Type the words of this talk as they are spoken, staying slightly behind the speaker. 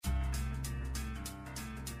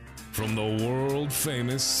From the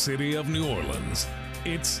world-famous city of New Orleans,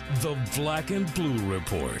 it's the Black and Blue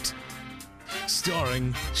Report.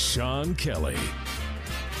 Starring Sean Kelly,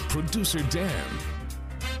 producer Dan,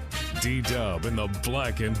 D-Dub and the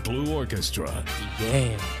Black and Blue Orchestra.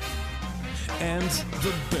 Yeah. And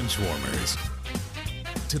the Benchwarmers.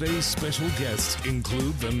 Today's special guests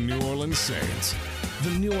include the New Orleans Saints,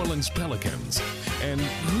 the New Orleans Pelicans, and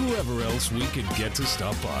whoever else we could get to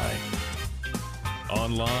stop by.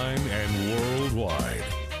 Online and worldwide,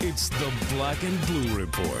 it's the Black and Blue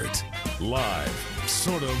Report. Live,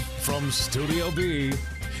 sort of, from Studio B,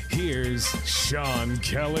 here's Sean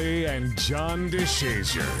Kelly and John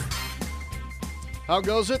DeShazier. How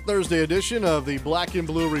goes it? Thursday edition of the Black and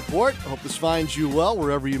Blue Report. Hope this finds you well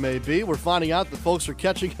wherever you may be. We're finding out that folks are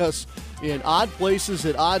catching us in odd places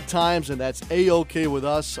at odd times, and that's A-OK with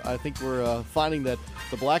us. I think we're finding that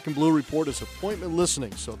the Black and Blue Report is appointment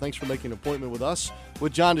listening, so thanks for making an appointment with us.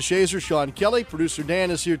 With John DeShazier, Sean Kelly, producer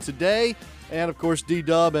Dan is here today, and of course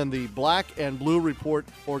D-Dub and the Black and Blue Report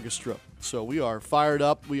Orchestra. So we are fired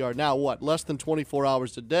up. We are now, less than 24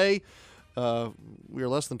 hours a day. We are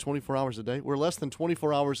less than 24 hours a day. We're less than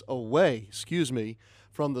 24 hours away,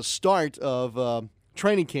 from the start of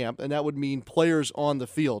training camp, and that would mean players on the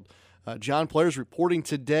field. John, players reporting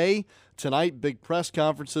tonight, big press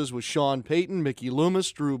conferences with Sean Payton, Mickey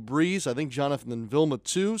Loomis, Drew Brees, I think Jonathan Vilma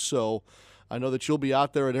too, so I know that you'll be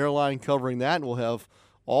out there at Airline covering that, and we'll have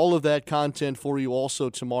all of that content for you also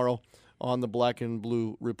tomorrow on the Black and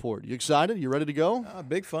Blue Report. You excited? You ready to go?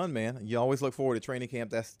 Big fun, man. You always look forward to training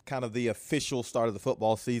camp. That's kind of the official start of the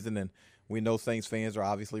football season, and we know Saints fans are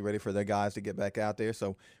obviously ready for their guys to get back out there,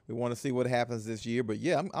 so we want to see what happens this year. But,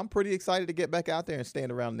 yeah, I'm pretty excited to get back out there and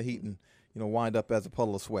stand around in the heat and, wind up as a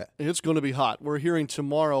puddle of sweat. It's going to be hot. We're hearing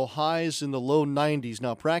tomorrow highs in the low 90s.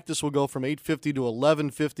 Now, practice will go from 8:50 to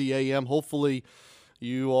 11:50 a.m. Hopefully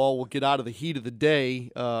you all will get out of the heat of the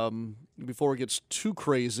day before it gets too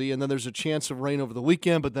crazy, and then there's a chance of rain over the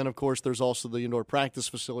weekend, but then, of course, there's also the indoor practice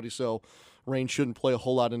facility, so rain shouldn't play a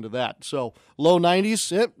whole lot into that. So low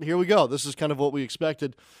 90s, here we go. This is kind of what we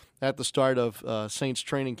expected at the start of Saints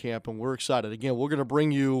training camp, and we're excited. Again, we're going to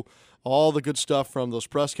bring you all the good stuff from those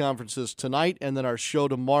press conferences tonight, and then our show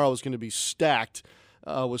tomorrow is going to be stacked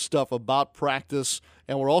with stuff about practice,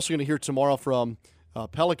 and we're also going to hear tomorrow from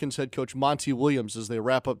Pelicans head coach Monty Williams as they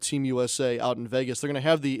wrap up Team USA out in Vegas. They're going to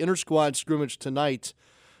have the inter-squad scrimmage tonight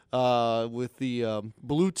with the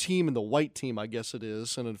blue team and the white team, I guess it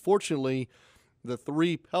is. And unfortunately, the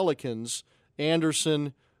three Pelicans,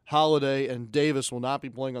 Anderson, Holiday, and Davis, will not be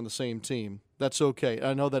playing on the same team. That's okay.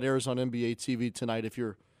 I know that airs on NBA TV tonight if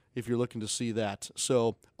you're looking to see that.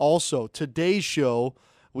 So also, today's show,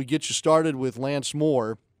 we get you started with Lance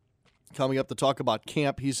Moore coming up to talk about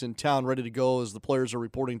camp. He's in town ready to go as the players are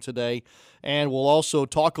reporting today. And we'll also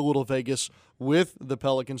talk a little Vegas with the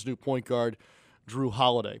Pelicans' new point guard, Drew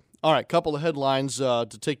Holiday. All right, couple of headlines to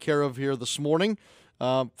take care of here this morning.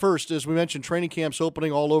 First, as we mentioned, training camps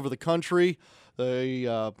opening all over the country.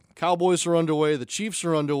 The Cowboys are underway. The Chiefs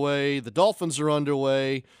are underway. The Dolphins are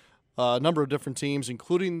underway. A number of different teams,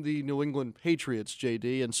 including the New England Patriots,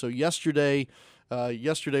 JD. And so yesterday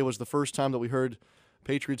was the first time that we heard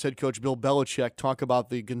Patriots head coach Bill Belichick talk about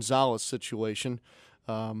the Gonzalez situation.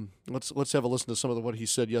 Let's have a listen to some of what he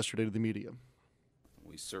said yesterday to the media.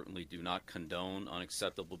 We certainly do not condone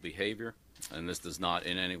unacceptable behavior, and this does not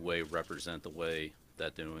in any way represent the way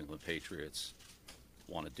that the New England Patriots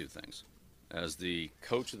want to do things. As the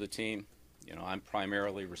coach of the team, I'm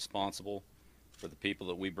primarily responsible for the people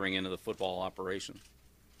that we bring into the football operation.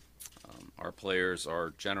 Our players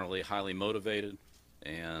are generally highly motivated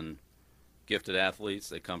and gifted athletes.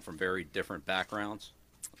 They come from very different backgrounds.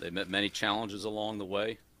 They've met many challenges along the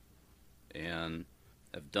way and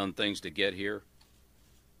have done things to get here.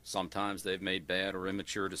 Sometimes they've made bad or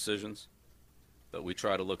immature decisions, but we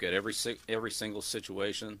try to look at every single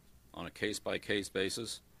situation on a case-by-case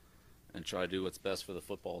basis and try to do what's best for the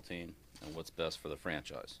football team and what's best for the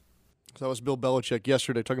franchise. So that was Bill Belichick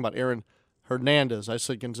yesterday talking about Aaron Hernandez. I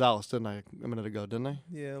said Gonzalez, didn't I, a minute ago, didn't I?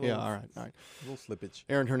 Yeah, all right. A little slippage.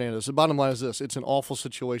 Aaron Hernandez. The bottom line is this. It's an awful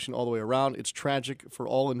situation all the way around. It's tragic for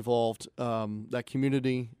all involved, that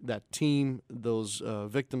community, that team, those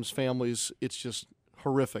victims' families. It's just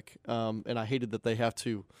horrific, and I hate that they have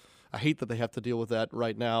to deal with that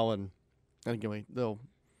right now, and anyway,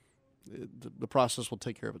 the process will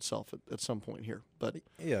take care of itself at some point here. But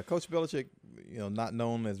yeah, Coach Belichick, not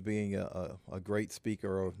known as being a great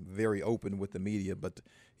speaker or very open with the media, but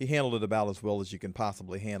he handled it about as well as you can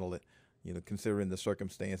possibly handle it. Considering the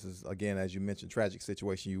circumstances, again, as you mentioned, tragic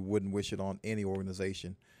situation, you wouldn't wish it on any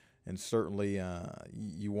organization. And certainly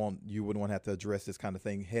you wouldn't want to have to address this kind of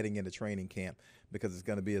thing heading into training camp because it's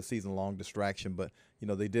going to be a season-long distraction. But,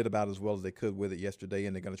 they did about as well as they could with it yesterday,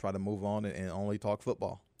 and they're going to try to move on and only talk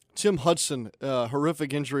football. Tim Hudson,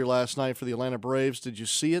 horrific injury last night for the Atlanta Braves. Did you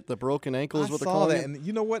see it? The broken ankle is what they're calling it? I saw that, and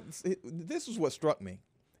you know what? This is what struck me.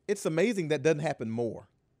 It's amazing that doesn't happen more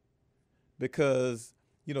because –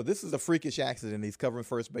 this is a freakish accident. He's covering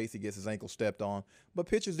first base. He gets his ankle stepped on. But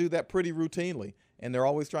pitchers do that pretty routinely, and they're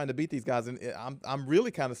always trying to beat these guys. And I'm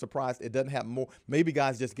really kind of surprised it doesn't happen more. Maybe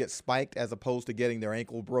guys just get spiked as opposed to getting their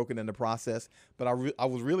ankle broken in the process. But I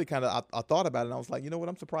was really kind of I thought about it, and I was like, you know what?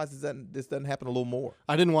 I'm surprised this doesn't happen a little more.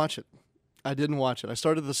 I didn't watch it. I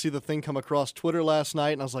started to see the thing come across Twitter last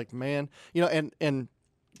night, and I was like, man, and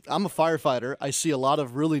I'm a firefighter. I see a lot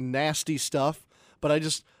of really nasty stuff, but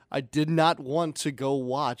I did not want to go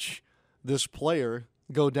watch this player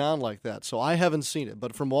go down like that. So I haven't seen it.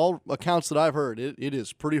 But from all accounts that I've heard, it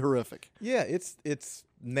is pretty horrific. Yeah, it's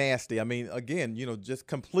nasty. I mean, again, just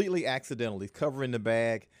completely accidental. He's covering the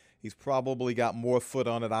bag. He's probably got more foot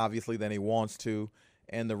on it, obviously, than he wants to.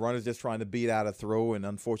 And the runner's just trying to beat out a throw and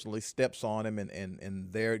unfortunately steps on him,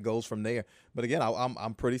 and there it goes from there. But again,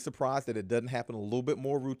 I'm pretty surprised that it doesn't happen a little bit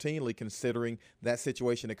more routinely, considering that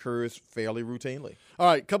situation occurs fairly routinely. All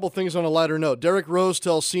right, couple things on a lighter note. Derrick Rose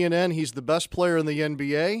tells CNN he's the best player in the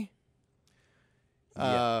NBA.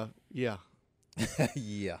 Yeah.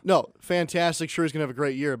 Yeah. No, fantastic. Sure, he's going to have a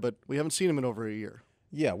great year, but we haven't seen him in over a year.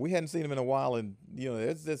 Yeah, we hadn't seen him in a while, and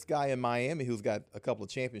there's this guy in Miami who's got a couple of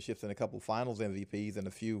championships and a couple of finals MVPs and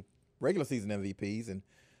a few regular season MVPs, and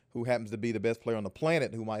who happens to be the best player on the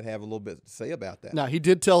planet who might have a little bit to say about that. Now, he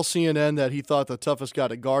did tell CNN that he thought the toughest guy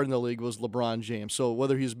to guard in the league was LeBron James, so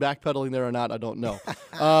whether he's backpedaling there or not, I don't know.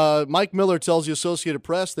 Mike Miller tells the Associated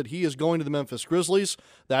Press that he is going to the Memphis Grizzlies.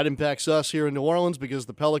 That impacts us here in New Orleans because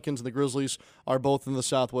the Pelicans and the Grizzlies are both in the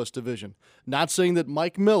Southwest Division. Not saying that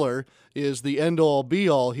Mike Miller is the end-all,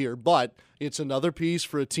 be-all here, but it's another piece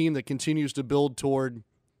for a team that continues to build toward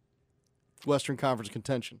Western Conference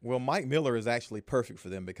contention. Well, Mike Miller is actually perfect for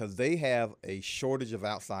them because they have a shortage of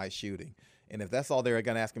outside shooting. And if that's all they're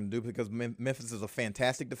going to ask him to do, because Memphis is a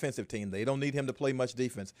fantastic defensive team, they don't need him to play much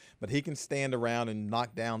defense, but he can stand around and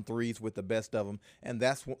knock down threes with the best of them, and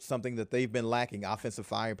that's something that they've been lacking, offensive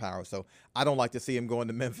firepower. So I don't like to see him going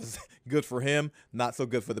to Memphis. Good for him, not so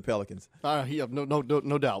good for the Pelicans. Yeah, no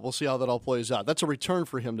doubt. We'll see how that all plays out. That's a return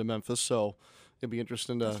for him to Memphis, so it'd be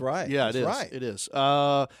interesting to. That's right. Yeah, That's it is. right. It is.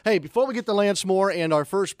 Hey, before we get to Lance Moore and our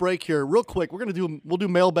first break here, real quick, we'll do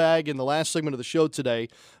mailbag in the last segment of the show today.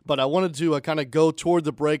 But I wanted to kind of go toward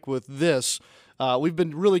the break with this. We've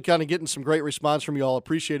been really kind of getting some great response from you all.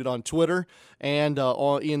 Appreciate it on Twitter and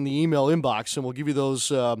in the email inbox, and we'll give you those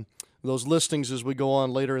listings as we go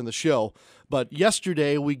on later in the show. But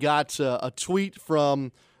yesterday we got a tweet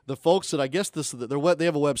from the folks that I guess they have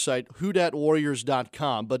a website,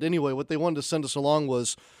 whodatwarriors.com. But anyway, what they wanted to send us along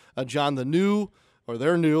was, John, they're new. I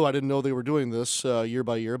didn't know they were doing this year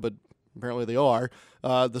by year, but apparently they are.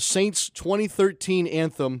 The Saints 2013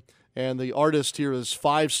 anthem, and the artist here is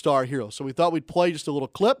 5 Star Hero. So we thought we'd play just a little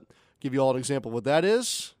clip, give you all an example of what that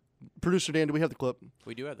is. Producer Dan, do we have the clip?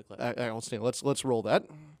 We do have the clip. Let's roll that.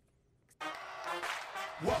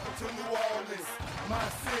 Welcome to New Orleans, my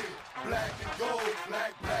city. Black and gold,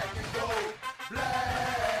 black and gold,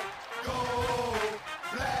 black, gold,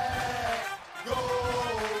 black,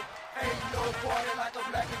 gold. Ain't no party like a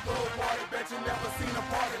black and gold party. Bet you never seen a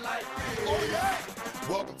party like this. Oh yeah.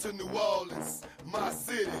 Welcome to New Orleans, my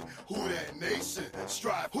city. Who that nation?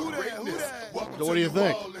 Strive for greatness. Welcome So what to do you New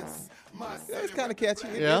think? Orleans, my city. It's kind of catchy.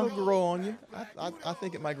 Yeah? It'll grow on you. I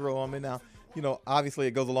think it might grow on me now. Obviously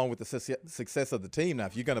it goes along with the success of the team. Now,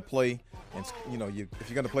 if you're going to play, and if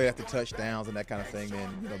you're going to play after touchdowns and that kind of thing,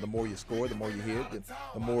 then the more you score, the more you hit,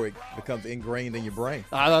 the more it becomes ingrained in your brain.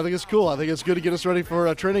 I think it's cool. I think it's good to get us ready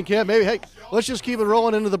for training camp. Maybe, hey, let's just keep it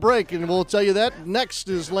rolling into the break, and we'll tell you that. Next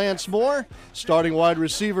is Lance Moore, starting wide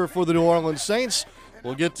receiver for the New Orleans Saints.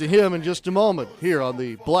 We'll get to him in just a moment here on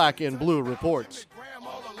the Black and Blue Reports. Graham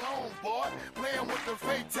all alone, boy. Playing with the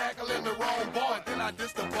fake tackle in the wrong boy. Then I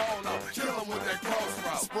dish the ball up. Kill him with that cross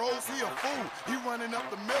route. Sproles, he a fool. He running up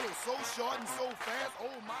the middle. So short and so fast. Oh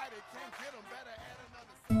my, they can't get him. Better add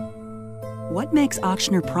another. What makes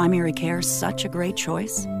Ochsner Primary Care such a great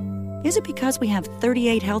choice? Is it because we have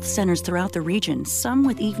 38 health centers throughout the region, some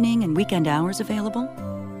with evening and weekend hours available?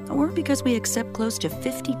 Or because we accept close to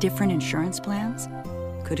 50 different insurance plans?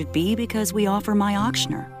 Could it be because we offer My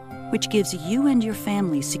Ochsner, which gives you and your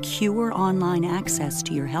family secure online access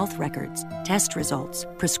to your health records, test results,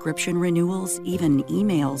 prescription renewals, even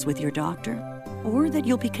emails with your doctor? or that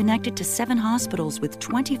you'll be connected to 7 hospitals with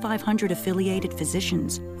 2,500 affiliated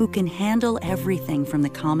physicians who can handle everything from the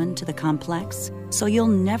common to the complex, so you'll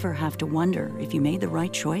never have to wonder if you made the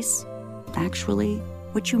right choice. Actually,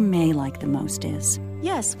 what you may like the most is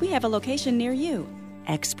Yes, we have a location near you.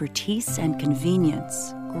 expertise and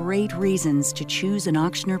convenience. Great reasons to choose an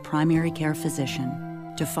Ochsner primary care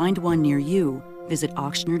physician. To find one near you, visit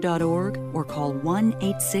Ochsner.org or call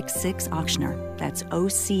 1-866-OCHSNER. That's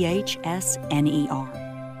OCHSNER.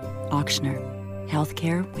 Ochsner.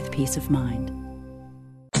 Healthcare with peace of mind.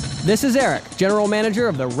 This is Eric, General Manager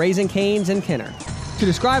of the Raising Cane's in Kenner. To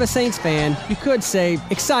describe a Saints fan, you could say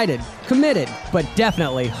excited, committed, but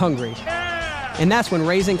definitely hungry. And that's when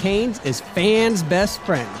Raising Cane's is fans' best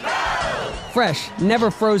friend. Fresh,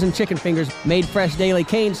 never frozen chicken fingers, made fresh daily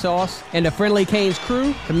cane sauce, and a friendly Cane's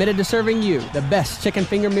crew committed to serving you the best chicken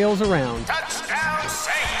finger meals around. Touchdown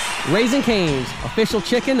Saints! Raising Cane's, official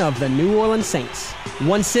chicken of the New Orleans Saints.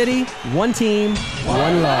 One city, one team,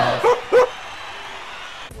 one love.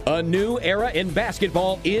 A new era in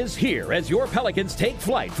basketball is here as your Pelicans take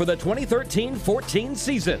flight for the 2013-14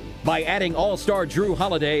 season. By adding All-Star Drew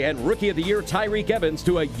Holiday and Rookie of the Year Tyreek Evans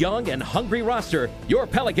to a young and hungry roster, your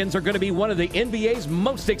Pelicans are going to be one of the NBA's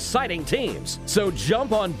most exciting teams. So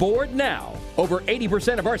jump on board now. Over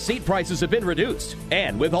 80% of our seat prices have been reduced.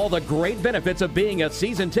 And with all the great benefits of being a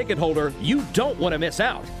season ticket holder, you don't want to miss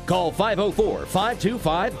out. Call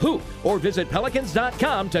 504-525-HOOP or visit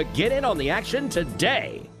Pelicans.com to get in on the action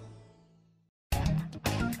today.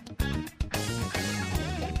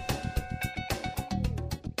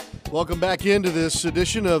 Welcome back into this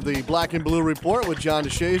edition of the Black and Blue Report with John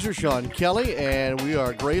DeShazier, Sean Kelly, and we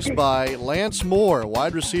are graced by Lance Moore,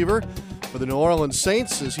 wide receiver for the New Orleans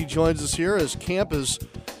Saints, as he joins us here as camp is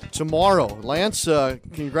tomorrow. Lance,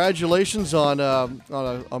 congratulations on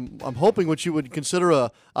I'm hoping what you would consider a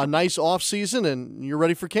nice off season, and you're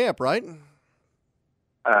ready for camp, right?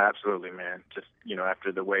 Absolutely, man. Just,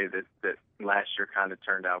 after the way that last year kind of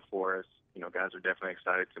turned out for us, guys are definitely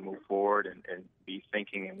excited to move forward and be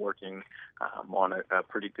thinking and working on a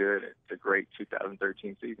pretty good, a great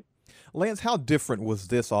 2013 season. Lance, how different was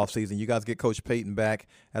this offseason? You guys get Coach Payton back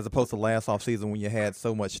as opposed to last offseason when you had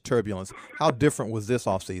so much turbulence. How different was this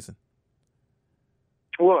offseason?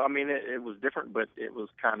 Well, I mean, it was different, but it was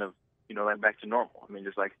kind of, back to normal. I mean,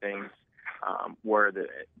 just like things were a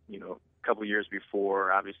couple years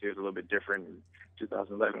before. Obviously, it was a little bit different in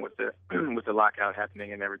 2011 with the lockout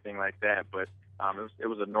happening and everything like that. But it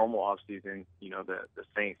was a normal off season. The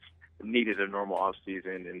Saints needed a normal off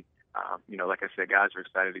season, and like I said, guys are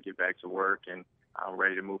excited to get back to work and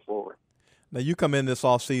ready to move forward. Now you come in this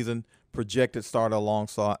off season projected starter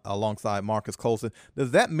alongside Marcus Colston.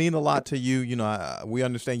 Does that mean a lot to you? We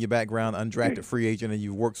understand your background, undrafted free agent, and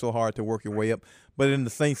you've worked so hard to work your way up. But in the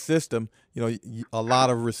Saints system, a lot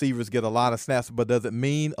of receivers get a lot of snaps. But does it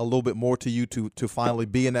mean a little bit more to you to finally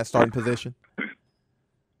be in that starting position?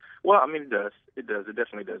 Well, I mean, it does. It does. It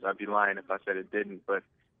definitely does. I'd be lying if I said it didn't. But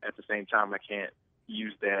at the same time, I can't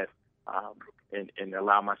use that and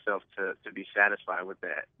allow myself to be satisfied with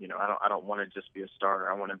that. I don't want to just be a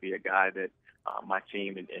starter. I want to be a guy that my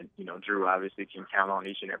team and Drew obviously can count on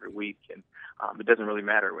each and every week. And it doesn't really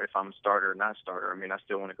matter if I'm a starter or not starter. I mean, I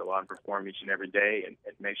still want to go out and perform each and every day and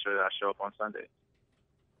make sure that I show up on Sunday.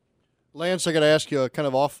 Lance, I got to ask you, kind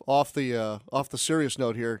of off the serious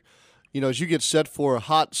note here. As you get set for a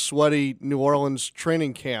hot, sweaty New Orleans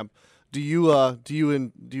training camp, do you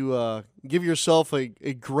give yourself a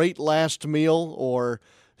great last meal or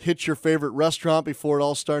hit your favorite restaurant before it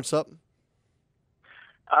all starts up?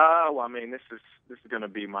 Well, I mean, this is going to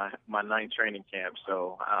be my ninth training camp,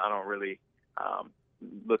 so I don't really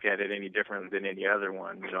look at it any different than any other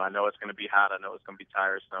one. I know it's going to be hot. I know it's going to be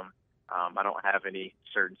tiresome. I don't have any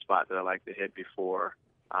certain spot that I like to hit before.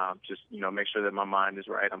 Just make sure that my mind is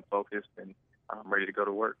right. I'm focused and I'm ready to go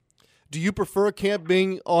to work. Do you prefer camp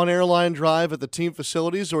being on Airline Drive at the team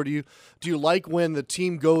facilities, or do you like when the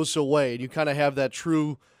team goes away and you kind of have that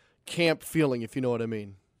true camp feeling, if you know what I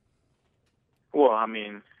mean? Well, I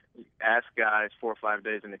mean, ask guys 4 or 5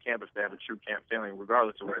 days in the camp if they have a true camp feeling,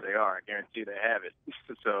 regardless of where they are. I guarantee they have it.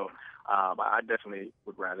 So I definitely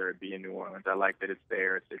would rather it be in New Orleans. I like that it's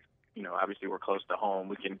there. It's obviously we're close to home.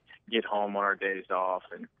 We can get home on our days off,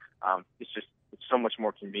 and it's so much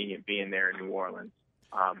more convenient being there in New Orleans.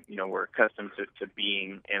 We're accustomed to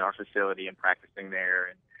being in our facility and practicing there,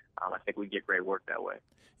 and I think we get great work that way.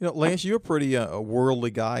 Lance, you're a pretty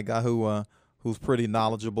worldly guy who's pretty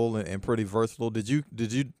knowledgeable and pretty versatile. Did you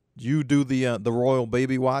do the royal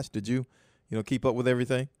baby watch? Did you keep up with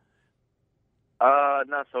everything?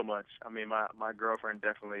 Not so much. I mean, my girlfriend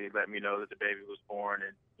definitely let me know that the baby was born,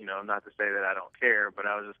 and not to say that I don't care, but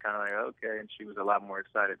I was just kind of like, okay. And she was a lot more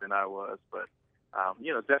excited than I was. But,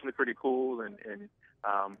 definitely pretty cool and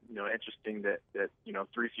interesting that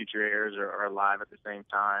 3 future heirs are alive at the same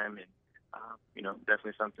time. And,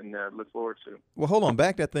 definitely something to look forward to. Well, hold on.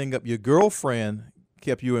 Back that thing up. Your girlfriend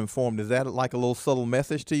kept you informed. Is that like a little subtle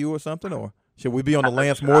message to you or something? Or should we be on the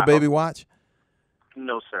Lance Moore baby watch?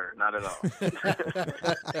 No, sir. Not at all.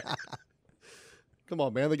 Come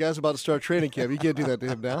on, man. The guy's about to start training camp. You can't do that to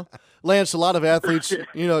him now. Lance, a lot of athletes,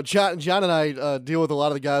 John and I deal with a lot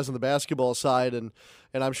of the guys on the basketball side, and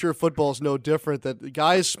I'm sure football is no different, that the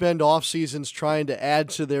guys spend off seasons trying to add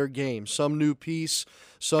to their game, some new piece,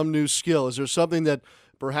 some new skill. Is there something that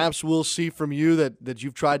perhaps we'll see from you that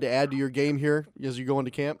you've tried to add to your game here as you go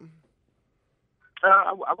into camp?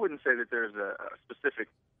 I wouldn't say that there's a specific,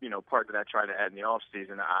 part that I try to add in the off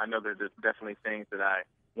season. I know that there's definitely things that I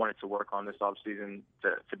wanted to work on this off season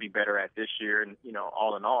to be better at this year. And,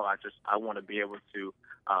 all in all, I want to be able to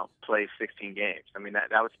play 16 games. I mean,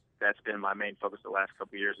 that's been my main focus the last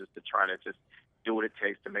couple of years, is to try to just do what it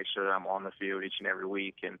takes to make sure that I'm on the field each and every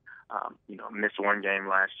week. And, missed one game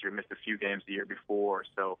last year, missed a few games the year before.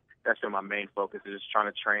 So that's been my main focus, is just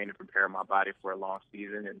trying to train and prepare my body for a long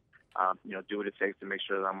season and, do what it takes to make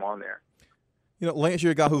sure that I'm on there. Lance,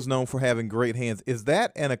 you're a guy who's known for having great hands. Is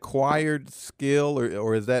that an acquired skill,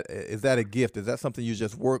 or is that a gift? Is that something you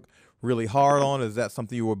just work really hard on? Or is that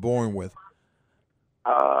something you were born with?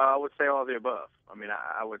 I would say all of the above. I mean,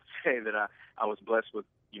 I would say that I was blessed with,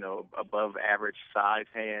 above average size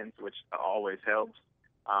hands, which always helps.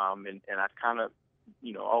 And I've kind of,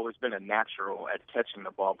 always been a natural at catching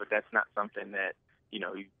the ball, but that's not something that,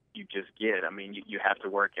 you just get. I mean, you have to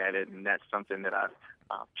work at it, and that's something that I've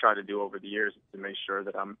tried to do over the years, to make sure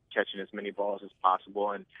that I'm catching as many balls as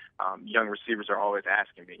possible. And young receivers are always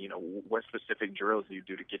asking me, what specific drills do you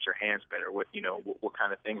do to get your hands better? What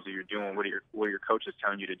kind of things are you doing? What are your coaches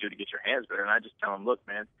telling you to do to get your hands better? And I just tell them, look,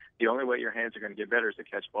 man, the only way your hands are going to get better is to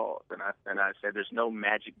catch balls. And I said, there's no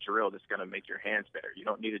magic drill that's going to make your hands better. You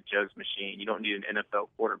don't need a jugs machine. You don't need an NFL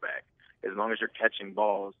quarterback. As long as you're catching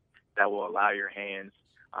balls, that will allow your hands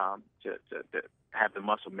to have the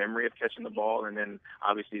muscle memory of catching the ball, and then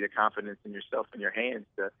obviously the confidence in yourself and your hands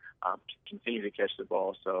to continue to catch the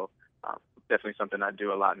ball. So definitely something I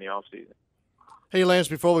do a lot in the off season. Hey, Lance,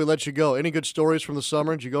 before we let you go, any good stories from the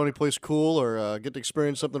summer? Did you go anyplace cool or get to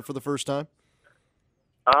experience something for the first time?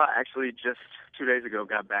 Actually, just 2 days ago,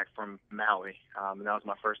 got back from Maui, and that was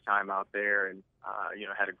my first time out there, and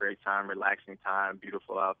had a great time, relaxing time,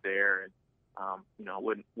 beautiful out there, and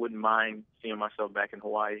wouldn't mind seeing myself back in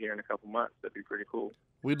Hawaii here in a couple months. That'd be pretty cool.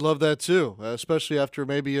 We'd love that too, especially after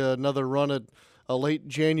maybe another run at a late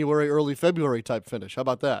January, early February type finish. How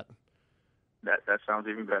about that? That sounds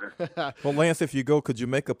even better. Well, Lance, if you go, could you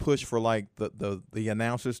make a push for like the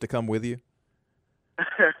announcers to come with you?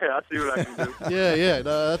 I'll see what I can do. Yeah,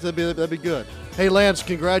 that'd be good. Hey, Lance,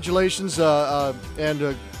 congratulations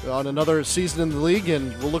and on another season in the league,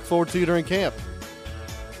 and we'll look forward to you during camp.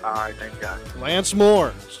 All right, thanks, guys. Lance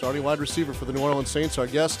Moore, starting wide receiver for the New Orleans Saints, our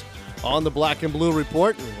guest on the Black and Blue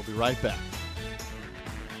Report, and we'll be right back.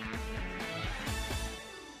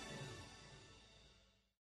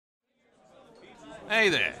 Hey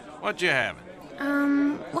there, what you having?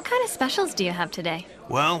 What kind of specials do you have today?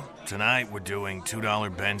 Well, tonight we're doing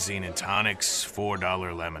 $2 benzene and tonics,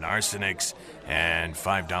 $4 lemon arsenics, and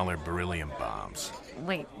 $5 beryllium bombs.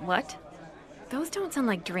 Wait, what? Those don't sound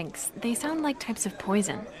like drinks. They sound like types of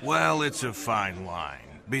poison. Well, it's a fine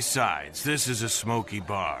line. Besides, this is a smoky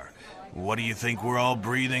bar. What do you think we're all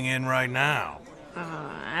breathing in right now?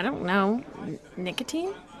 I don't know.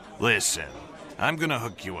 Nicotine? Listen, I'm gonna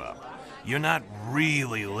hook you up. You're not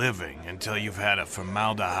really living until you've had a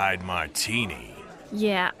formaldehyde martini.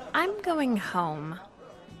 Yeah, I'm going home.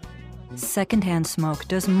 Secondhand smoke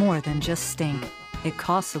does more than just stink. It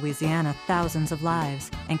costs Louisiana thousands of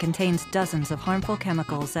lives and contains dozens of harmful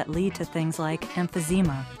chemicals that lead to things like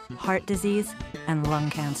emphysema, heart disease, and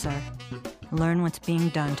lung cancer. Learn what's being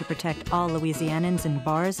done to protect all Louisianans in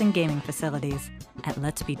bars and gaming facilities at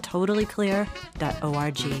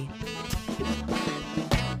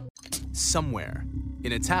letsbetotallyclear.org. Somewhere,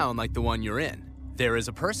 in a town like the one you're in, there is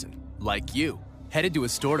a person, like you, headed to a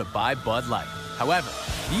store to buy Bud Light. However,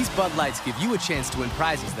 these Bud Lights give you a chance to win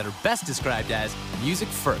prizes that are best described as music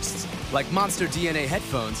firsts, like Monster DNA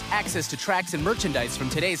headphones, access to tracks and merchandise from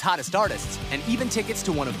today's hottest artists, and even tickets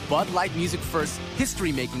to one of Bud Light Music First's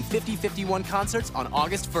history-making 5051 concerts on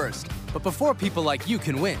August 1st. But before people like you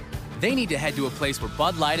can win, they need to head to a place where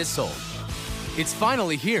Bud Light is sold. It's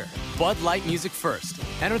finally here, Bud Light Music First.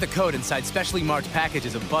 Enter the code inside specially marked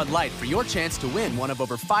packages of Bud Light for your chance to win one of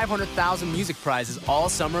over 500,000 music prizes all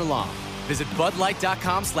summer long. Visit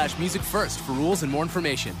budlight.com/musicfirst for rules and more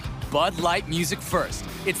information. Bud Light Music First.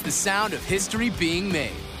 It's the sound of history being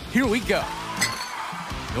made. Here we go.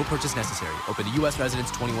 No purchase necessary. Open to U.S.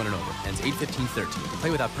 residents 21 and over. Ends 8/15/13.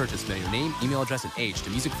 Play without purchase. Mail your name, email address, and age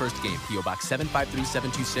to Music First Game. P.O. Box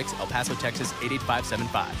 753726, El Paso, Texas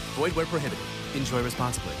 88575. Void where prohibited. Enjoy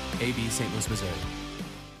responsibly. A.B. St. Louis, Missouri.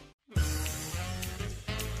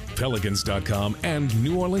 Pelicans.com and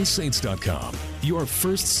NewOrleansSaints.com. Your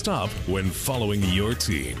first stop when following your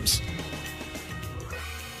teams.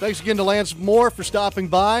 Thanks again to Lance Moore for stopping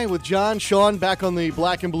by with John. Sean back on the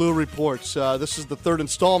Black and Blue Reports. This is the third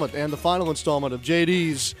installment and the final installment of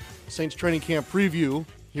JD's Saints Training Camp Preview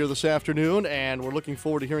here this afternoon, and we're looking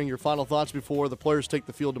forward to hearing your final thoughts before the players take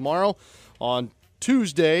the field tomorrow. On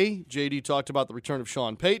Tuesday, JD talked about the return of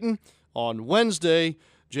Sean Payton. On Wednesday,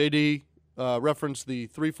 JD referenced the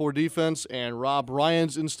 3-4 defense and Rob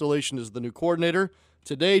Ryan's installation as the new coordinator.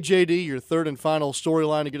 Today, JD, your third and final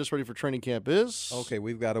storyline to get us ready for training camp is? Okay,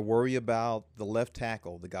 we've got to worry about the left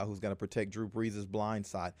tackle, the guy who's going to protect Drew Brees' blind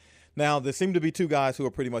side. Now, there seem to be two guys who are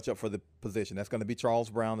pretty much up for the position. That's going to be Charles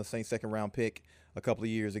Brown, the Saints' second-round pick a couple of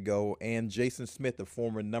years ago, and Jason Smith, the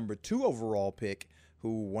former number 2 overall pick,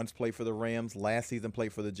 who once played for the Rams, last season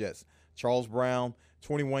played for the Jets. Charles Brown,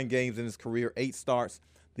 21 games in his career, 8 starts.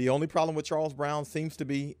 The only problem with Charles Brown seems to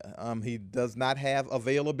be he does not have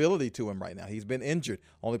availability to him right now. He's been injured.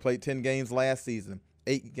 Only played 10 games last season,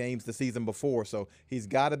 8 games the season before. So he's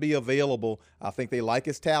got to be available. I think they like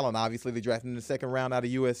his talent. Obviously, they drafted him in the second round out of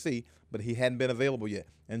USC, but he hadn't been available yet.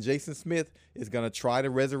 And Jason Smith is going to try to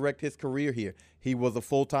resurrect his career here. He was a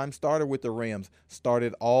full-time starter with the Rams,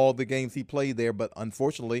 started all the games he played there, but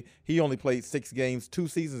unfortunately, he only played 6 games 2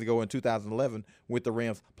 seasons ago in 2011 with the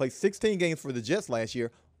Rams. Played 16 games for the Jets last year,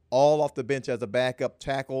 all off the bench as a backup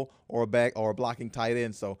tackle or a blocking tight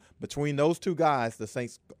end. So between those two guys, the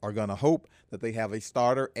Saints are going to hope that they have a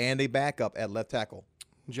starter and a backup at left tackle.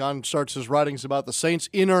 John starts his writings about the Saints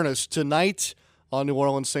in earnest tonight on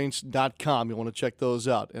NewOrleansSaints.com. You want to check those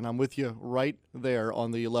out. And I'm with you right there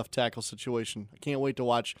on the left tackle situation. I can't wait to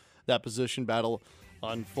watch that position battle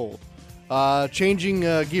unfold. Changing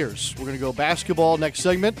gears. We're going to go basketball next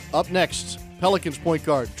segment. Up next, Pelicans point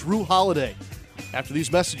guard Drew Holiday. After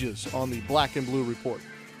these messages on the Black and Blue Report.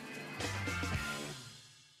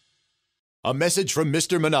 A message from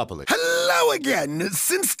Mr. Monopoly. Hello again.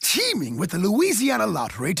 Since teaming with the Louisiana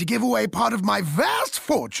Lottery to give away part of my vast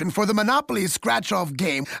fortune for the Monopoly scratch-off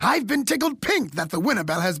game, I've been tickled pink that the winner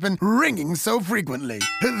bell has been ringing so frequently.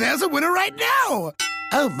 There's a winner right now.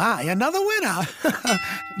 Oh my, another winner.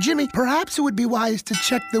 Jimmy, perhaps it would be wise to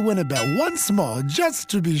check the winner bell once more just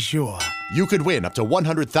to be sure. You could win up to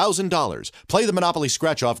 $100,000. Play the Monopoly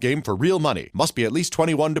scratch-off game for real money. Must be at least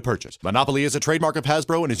 21 to purchase. Monopoly is a trademark of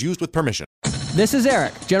Hasbro and is used with permission. This is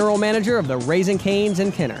Eric, General Manager of the Raising Cane's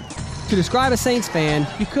in Kenner. To describe a Saints fan,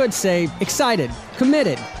 you could say excited,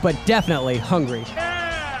 committed, but definitely hungry.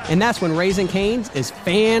 And that's when Raising Cane's is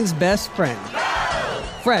fans' best friend.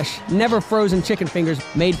 Fresh, never frozen chicken fingers,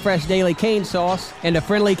 made fresh daily cane sauce, and a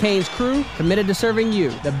friendly Cane's crew committed to serving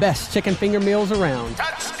you the best chicken finger meals around.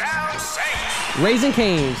 Touchdown Saints! Raising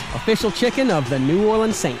Cane's, official chicken of the New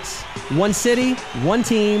Orleans Saints. One city, one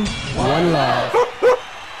team, one love.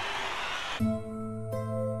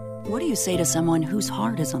 What do you say to someone whose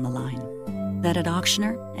heart is on the line? That at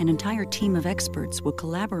Auctioner, an entire team of experts will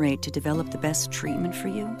collaborate to develop the best treatment for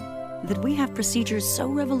you? That we have procedures so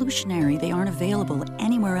revolutionary they aren't available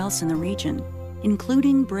anywhere else in the region,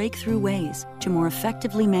 including breakthrough ways to more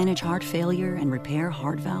effectively manage heart failure and repair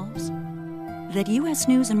heart valves? That U.S.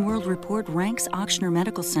 News & World Report ranks Auctioner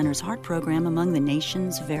Medical Center's heart program among the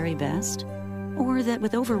nation's very best? Or that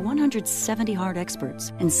with over 170 heart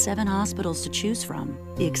experts and 7 hospitals to choose from,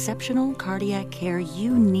 the exceptional cardiac care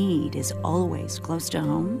you need is always close to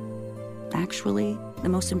home? Actually, the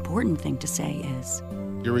most important thing to say is,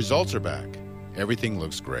 your results are back. Everything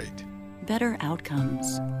looks great. better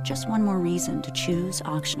outcomes. Just one more reason to choose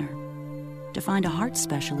Auctioner. To find a heart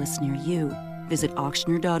specialist near you, visit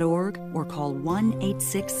auctioner.org or call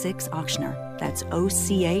 1-866-AUCTIONER. That's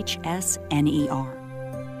OCHSNER.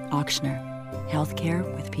 Auctioner.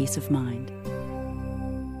 Healthcare with peace of mind.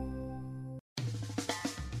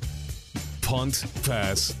 Punt,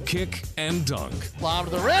 pass, kick, and dunk. Lob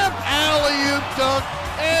to the rim, alley-oop dunk,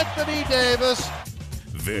 Anthony Davis.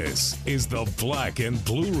 This is the Black and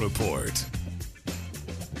Blue Report.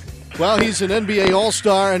 Well, he's an NBA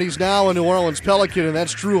All-Star, and he's now a New Orleans Pelican, and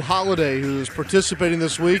that's Drew Holiday, who's participating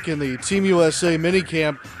this week in the Team USA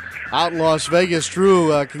minicamp out in Las Vegas.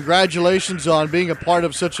 Drew, congratulations on being a part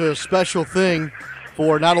of such a special thing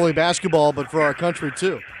for not only basketball but for our country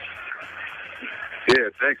too. Yeah,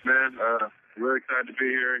 thanks, man. Really excited to be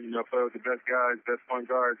here and play with the best guys, best point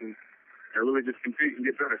guards, and really just compete and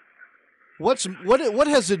get better. What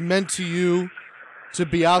has it meant to you to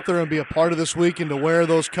be out there and be a part of this week and to wear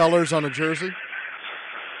those colors on a jersey?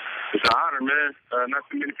 It's an honor, man. Not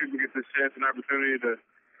too many people get this chance and opportunity to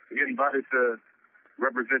get invited to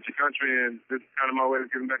represent your country, and this is kind of my way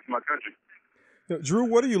of giving back to my country. Drew,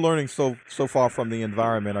 what are you learning so far from the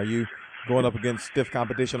environment? Are you going up against stiff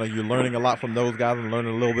competition? Are you learning a lot from those guys and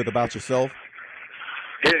learning a little bit about yourself?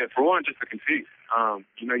 Yeah, for one, just to compete.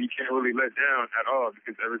 You can't really let down at all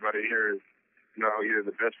because everybody here is, either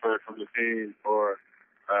the best player from the team or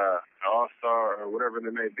an all-star or whatever they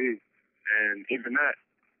may be. And even that,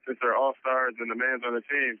 since they're all-stars and the man's on the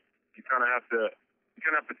team, you kind of have to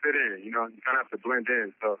fit in. You kind of have to blend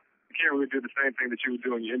in. So you can't really do the same thing that you would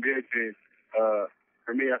do on your NBA team.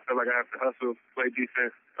 For me, I feel like I have to hustle, play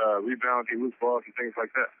defense, rebound, get loose balls, and things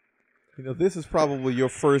like that. This is probably your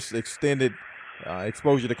first extended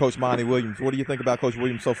exposure to Coach Monty Williams. What do you think about Coach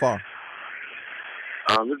Williams so far?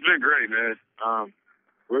 It's been great, man.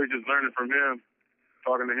 We're just learning from him,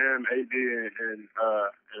 talking to him, AD, and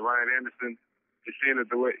Ryan Anderson, just seeing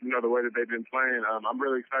the way that they've been playing. I'm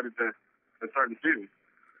really excited to start the season.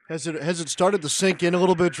 Has it started to sink in a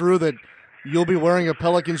little bit, Drew, that you'll be wearing a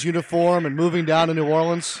Pelicans uniform and moving down to New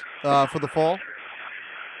Orleans for the fall?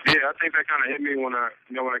 Yeah, I think that kind of hit me when I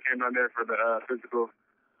came down there for the physical,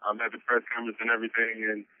 had the press conference and everything,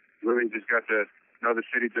 and really just got to know the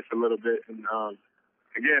city just a little bit. And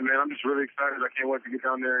again, man, I'm just really excited. I can't wait to get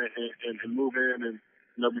down there and move in and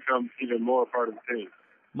become even more a part of the team.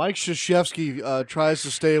 Mike Krzyzewski tries to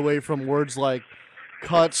stay away from words like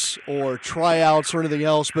cuts or tryouts or anything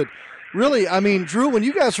else, but really, I mean, Drew, when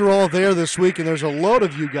you guys are all there this week and there's a load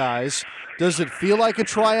of you guys, does it feel like a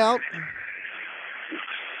tryout?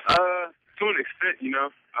 To an extent,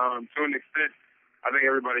 to an extent. I think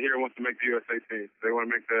everybody here wants to make the USA team. They want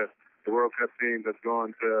to make the World Cup team that's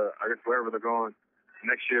going to, I guess, wherever they're going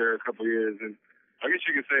next year, a couple of years. And I guess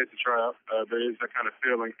you could say it's a tryout. There is that kind of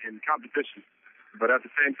feeling in competition. But at the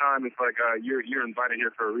same time, it's like you're invited here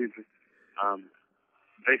for a reason.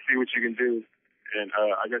 They see what you can do. And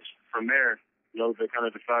I guess from there, they kind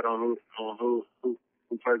of decide on who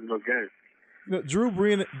plays in those games. Drew,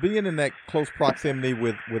 being in that close proximity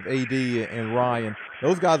with AD and Ryan,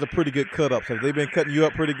 those guys are pretty good cut-ups. Have they been cutting you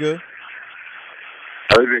up pretty good?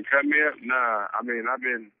 Have they been cutting me up? Nah. I mean, I've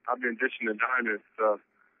been dishing the diamonds, so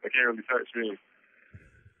they can't really touch me.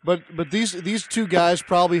 But these two guys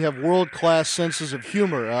probably have world-class senses of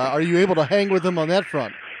humor. Are you able to hang with them on that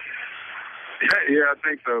front? Yeah, I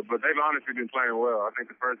think so. But they've honestly been playing well. I think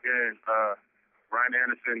the first game, Ryan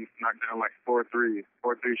Anderson knocked down like 4 threes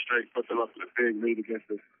straight, put them up to the big lead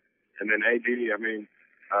against us. And then AD, I mean,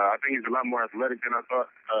 I think he's a lot more athletic than I thought.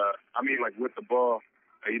 Like with the ball,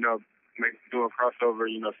 doing crossover,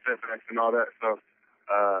 step backs and all that. So,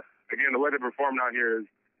 again, the way they perform out here is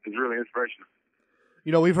really inspirational.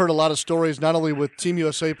 We've heard a lot of stories, not only with Team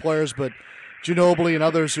USA players, but Ginobili and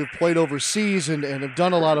others who've played overseas and have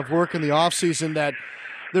done a lot of work in the offseason, that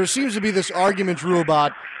there seems to be this argument, Drew,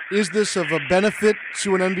 about is this of a benefit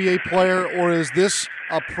to an NBA player, or is this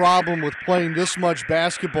a problem with playing this much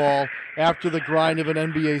basketball after the grind of an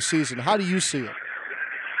NBA season? How do you see it?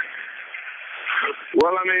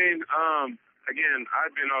 Well, I mean, again,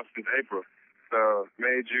 I've been off since April, so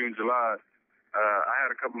May, June, July. I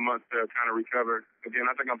had a couple months to kind of recover. Again,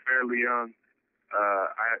 I think I'm fairly young.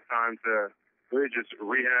 I had time to really just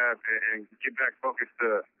rehab and get back focused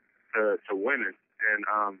to winning. And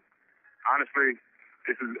honestly,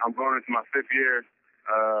 I'm going into my 5th year,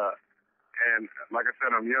 and like I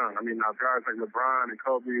said, I'm young. I mean, now guys like LeBron and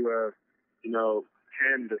Kobe who have,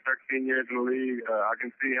 10 to 13 years in the league, I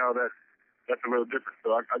can see how that's a little different.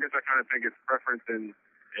 So I guess I kind of think it's preference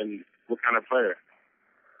in what kind of player.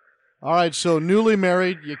 All right, so newly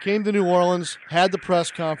married, you came to New Orleans, had the press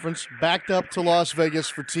conference, backed up to Las Vegas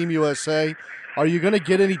for Team USA. Are you going to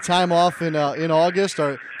get any time off in August,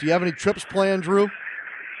 or do you have any trips planned, Drew?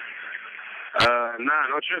 Nah,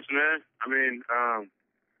 no trips, man. I mean,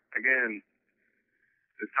 again,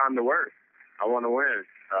 it's time to work. I want to win.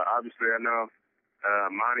 Obviously, I know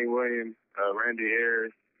Monty Williams, Randy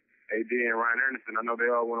Harris, AD, and Ryan Anderson, I know they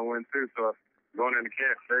all want to win too, so going into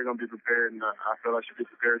camp, they're going to be prepared, and I feel I should be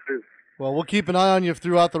prepared too. Well, we'll keep an eye on you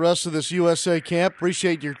throughout the rest of this USA camp.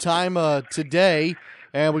 Appreciate your time today,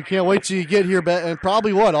 and we can't wait till you get here. And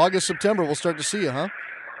probably August, September, we'll start to see you, huh?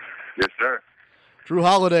 Yes, sir. Drew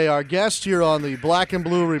Holiday, our guest here on the Black and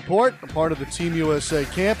Blue Report, a part of the Team USA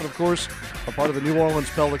camp, and of course, a part of the New Orleans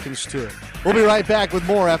Pelicans too. We'll be right back with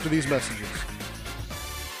more after these messages.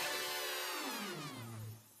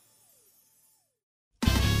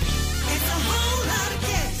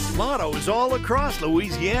 Lotto is all across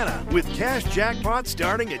Louisiana with cash jackpots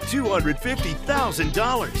starting at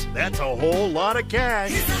 $250,000. That's a whole lot of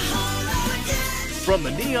cash. From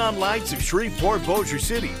the neon lights of Shreveport-Bossier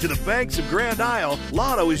City to the banks of Grand Isle,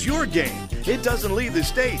 Lotto is your game. It doesn't leave the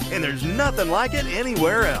state, and there's nothing like it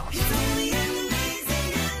anywhere else.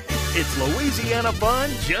 It's Louisiana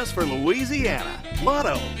fun just for Louisiana.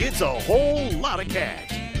 Lotto, it's a whole lot of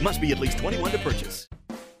cash. Must be at least 21 to purchase.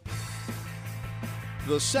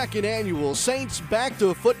 The second annual Saints Back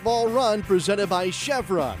to Football Run presented by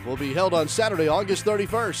Chevron will be held on Saturday, August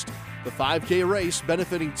 31st. The 5K race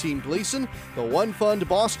benefiting Team Gleason, the One Fund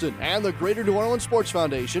Boston, and the Greater New Orleans Sports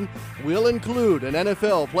Foundation will include an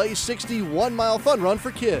NFL Play 60 one-mile fun run for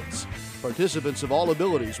kids. Participants of all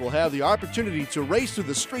abilities will have the opportunity to race through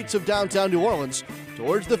the streets of downtown New Orleans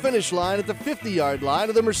towards the finish line at the 50-yard line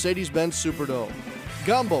of the Mercedes-Benz Superdome.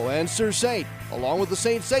 Gumbo and Sir Saint, along with the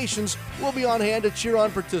Saintsations, will be on hand to cheer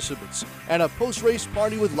on participants, and a post-race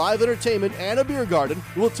party with live entertainment and a beer garden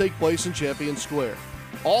will take place in Champion Square.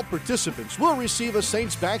 All participants will receive a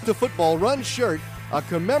Saints Back to Football Run shirt, a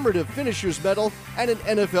commemorative finisher's medal, and an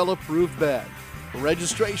NFL-approved bag.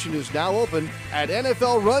 Registration is now open at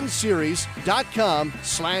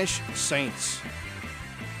NFLRunSeries.com/Saints.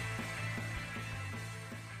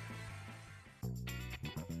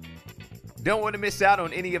 Don't want to miss out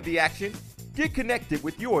on any of the action? Get connected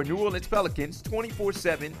with your New Orleans Pelicans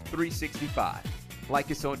 24/7, 365. Like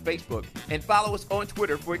us on Facebook and follow us on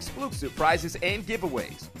Twitter for exclusive prizes and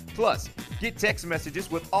giveaways. Plus, get text messages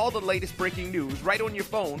with all the latest breaking news right on your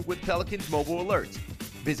phone with Pelicans mobile alerts.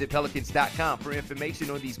 Visit Pelicans.com for information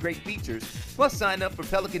on these great features, plus sign up for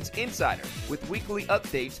Pelicans Insider with weekly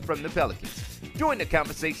updates from the Pelicans. Join the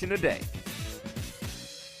conversation today.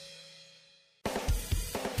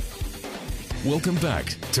 Welcome back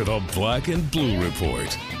to the Black and Blue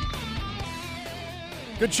Report.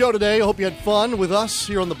 Good show today. I hope you had fun with us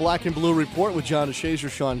here on the Black and Blue Report with John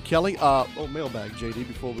DeShazier, Sean Kelly. Mailbag, JD,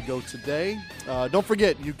 before we go today. Don't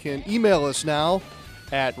forget, you can email us now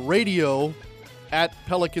at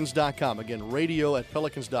radio@pelicans.com. Again,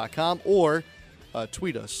 radio@pelicans.com, or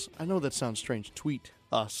tweet us. I know that sounds strange. Tweet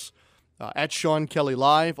us at Sean Kelly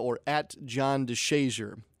Live or at John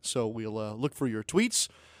DeShazier. So we'll look for your tweets.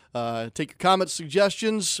 Take your comments,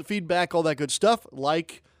 suggestions, feedback, all that good stuff,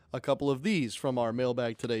 like a couple of these from our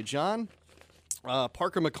mailbag today. John,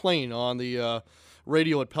 Parker McLean on the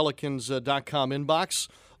radio@pelicans.com inbox.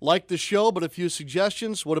 Like the show, but a few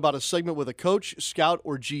suggestions. What about a segment with a coach, scout,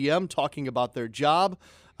 or GM talking about their job?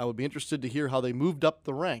 I would be interested to hear how they moved up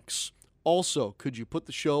the ranks. Also, could you put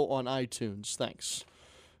the show on iTunes? Thanks.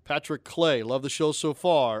 Patrick Clay, love the show so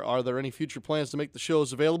far. Are there any future plans to make the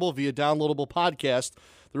shows available via downloadable podcast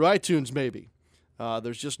through iTunes, maybe?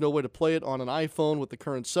 There's just no way to play it on an iPhone with the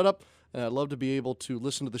current setup, and I'd love to be able to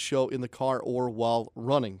listen to the show in the car or while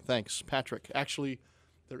running. Thanks, Patrick. Actually,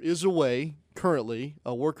 there is a way, currently,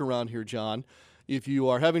 a workaround here, John. If you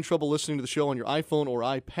are having trouble listening to the show on your iPhone or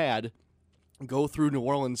iPad, go through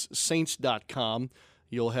NewOrleansSaints.com.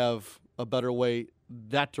 You'll have a better way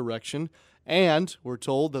that direction. And we're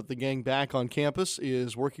told that the gang back on campus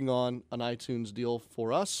is working on an iTunes deal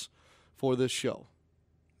for us for this show.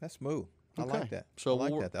 That's smooth. I like that. So I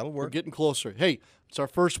like that. That'll work. We're getting closer. Hey, it's our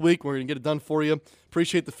first week. We're going to get it done for you.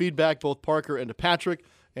 Appreciate the feedback, both Parker and to Patrick.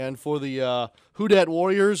 And for the Who Dat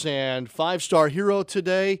Warriors and 5-star hero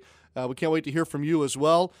today, we can't wait to hear from you as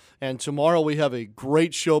well. And tomorrow we have a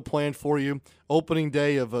great show planned for you. Opening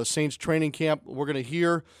day of Saints training camp. We're going to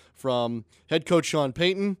hear from head coach Sean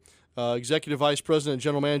Payton, Executive Vice President and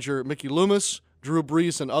General Manager Mickey Loomis, Drew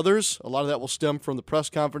Brees, and others. A lot of that will stem from the press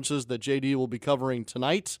conferences that JD will be covering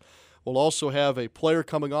tonight. We'll also have a player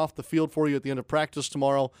coming off the field for you at the end of practice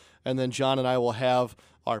tomorrow, and then John and I will have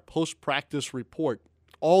our post-practice report.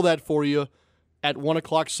 All that for you at 1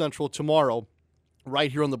 o'clock Central tomorrow,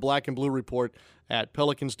 right here on the Black and Blue Report at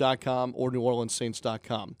Pelicans.com or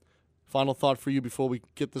NewOrleansSaints.com. Final thought for you before we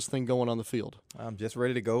get this thing going on the field. I'm just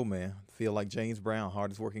ready to go, man. Feel like James Brown,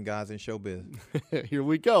 hardest working guys in showbiz. Here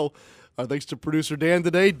we go. Our thanks to producer Dan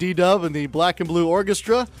today, D-Dub, and the Black and Blue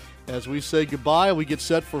Orchestra. As we say goodbye, we get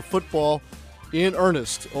set for football in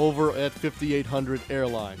earnest over at 5800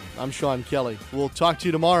 Airline. I'm Sean Kelly. We'll talk to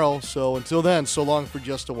you tomorrow. So until then, so long for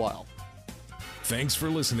just a while. Thanks for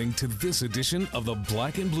listening to this edition of the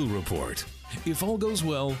Black and Blue Report. If all goes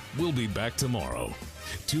well, we'll be back tomorrow.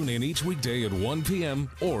 Tune in each weekday at 1 p.m.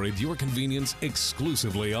 or at your convenience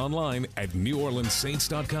exclusively online at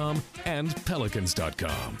NewOrleansSaints.com and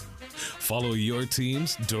Pelicans.com. Follow your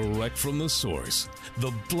teams direct from the source,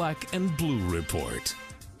 the Black and Blue Report.